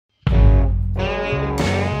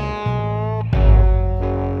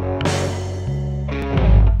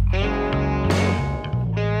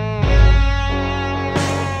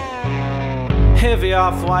dirty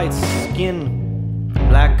off-white skin,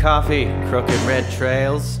 black coffee, crooked red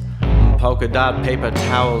trails, polka dot paper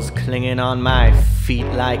towels clinging on my feet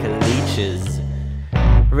like leeches.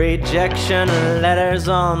 Rejection letters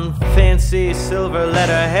on fancy silver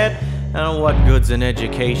letterhead, and what good's an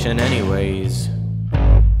education anyways?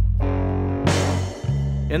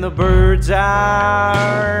 In the bird's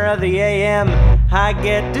hour of the AM, I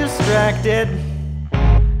get distracted.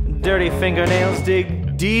 Dirty fingernails dig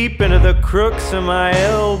deep into the crooks of my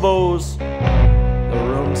elbows. The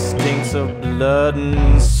room stinks of blood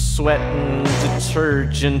and sweat and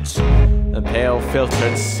detergent. The pale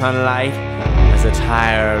filtered sunlight is a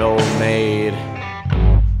tired old maid.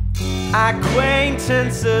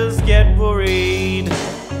 Acquaintances get worried.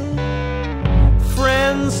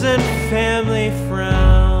 Friends and family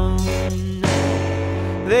frown.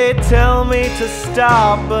 They tell me to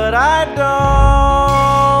stop, but I don't.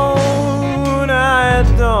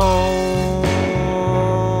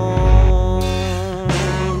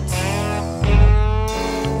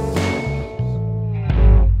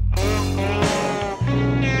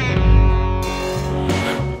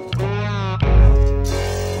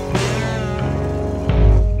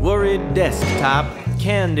 Worried desktop,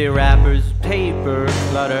 candy wrappers, paper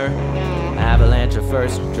clutter, Avalanche of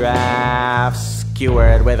first drafts,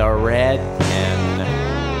 skewered with a red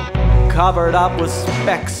pen, covered up with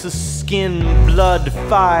specks of skin, blood,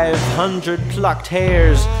 500 plucked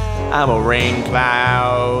hairs. I'm a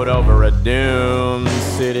raincloud over a doomed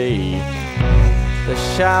city. The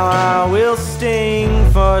shower will sting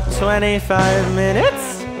for 25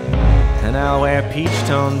 minutes, and I'll wear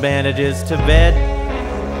peach-tone bandages to bed.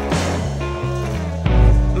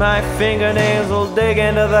 My fingernails will dig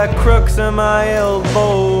into the crooks of my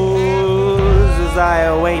elbows as I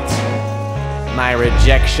await my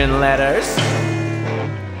rejection letters.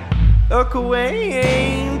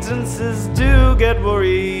 Acquaintances do get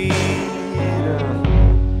worried.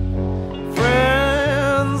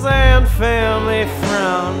 Friends and family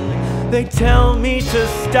frown. They tell me to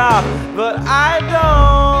stop, but I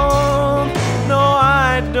don't. No,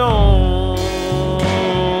 I don't.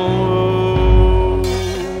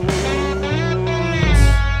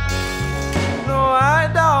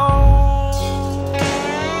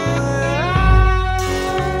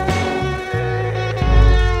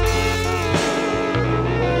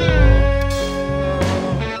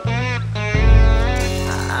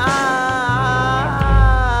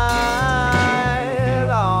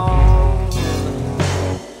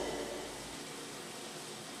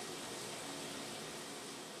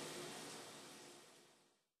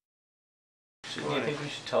 Do you think we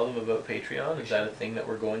should tell them about Patreon? Is that a thing that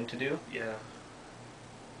we're going to do? Yeah.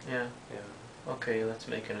 Yeah? Yeah. Okay, let's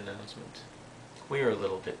make an announcement. We are a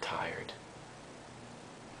little bit tired.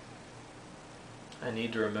 I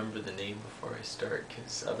need to remember the name before I start,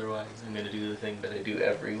 because otherwise I'm going to do the thing that I do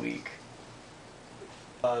every week.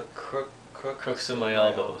 Crooks of My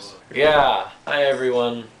Elbows. Yeah! Hi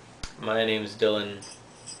everyone, my name's Dylan.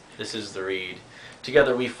 This is the Reed.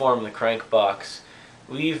 Together we form the Crankbox.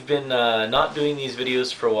 We've been not doing these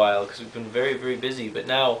videos for a while because we've been very, very busy, but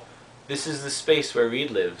now this is the space where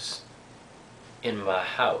Reed lives, in my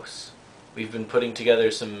house. We've been putting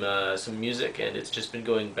together some music, and it's just been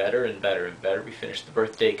going better and better and better. We finished the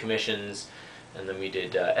birthday commissions, and then we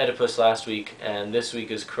did Oedipus last week, and this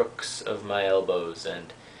week is Crooks of My Elbows,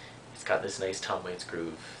 and it's got this nice Tom Waits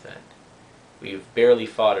groove that we've barely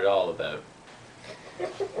fought at all about.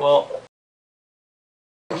 Well,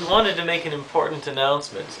 we wanted to make an important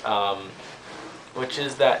announcement, which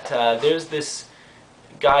is that there's this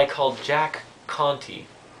guy called Jack Conti.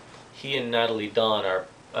 He and Natalie Dawn are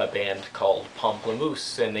a band called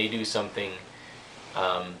Pamplemousse, and they do something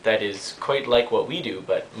that is quite like what we do,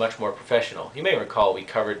 but much more professional. You may recall we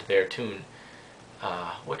covered their tune.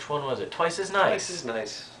 Which one was it? Twice as Nice. Twice as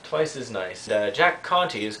Nice. Twice as Nice. Jack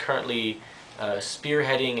Conti is currently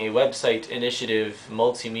spearheading a website initiative,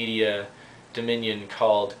 multimedia dominion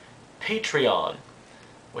called Patreon,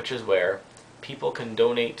 which is where people can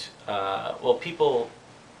donate,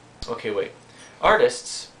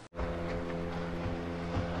 artists.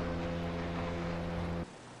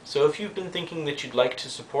 So if you've been thinking that you'd like to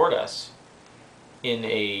support us in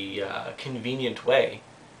a convenient way,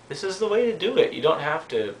 this is the way to do it. You don't have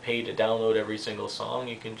to pay to download every single song.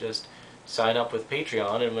 You can just sign up with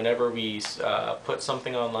Patreon, and whenever we put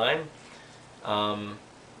something online,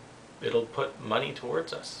 it'll put money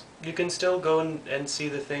towards us. You can still go and see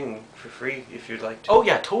the thing for free if you'd like to. Oh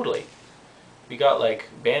yeah, totally. We got like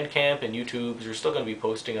Bandcamp and YouTubes. We're still going to be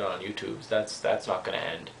posting it on YouTubes. That's not going to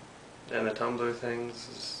end. And the Tumblr things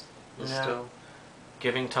is Yeah. still.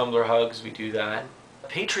 Giving Tumblr hugs, we do that.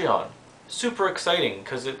 Patreon. super exciting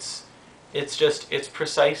because it's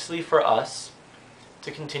precisely for us to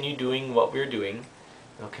continue doing what we're doing.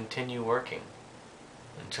 We'll continue working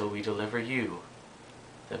until we deliver you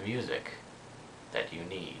the music that you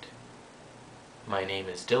need. My name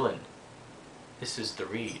is Dylan. This is The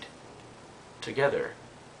Reed. Together,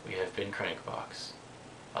 we have been Crankbox.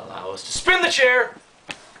 Allow us to spin the chair!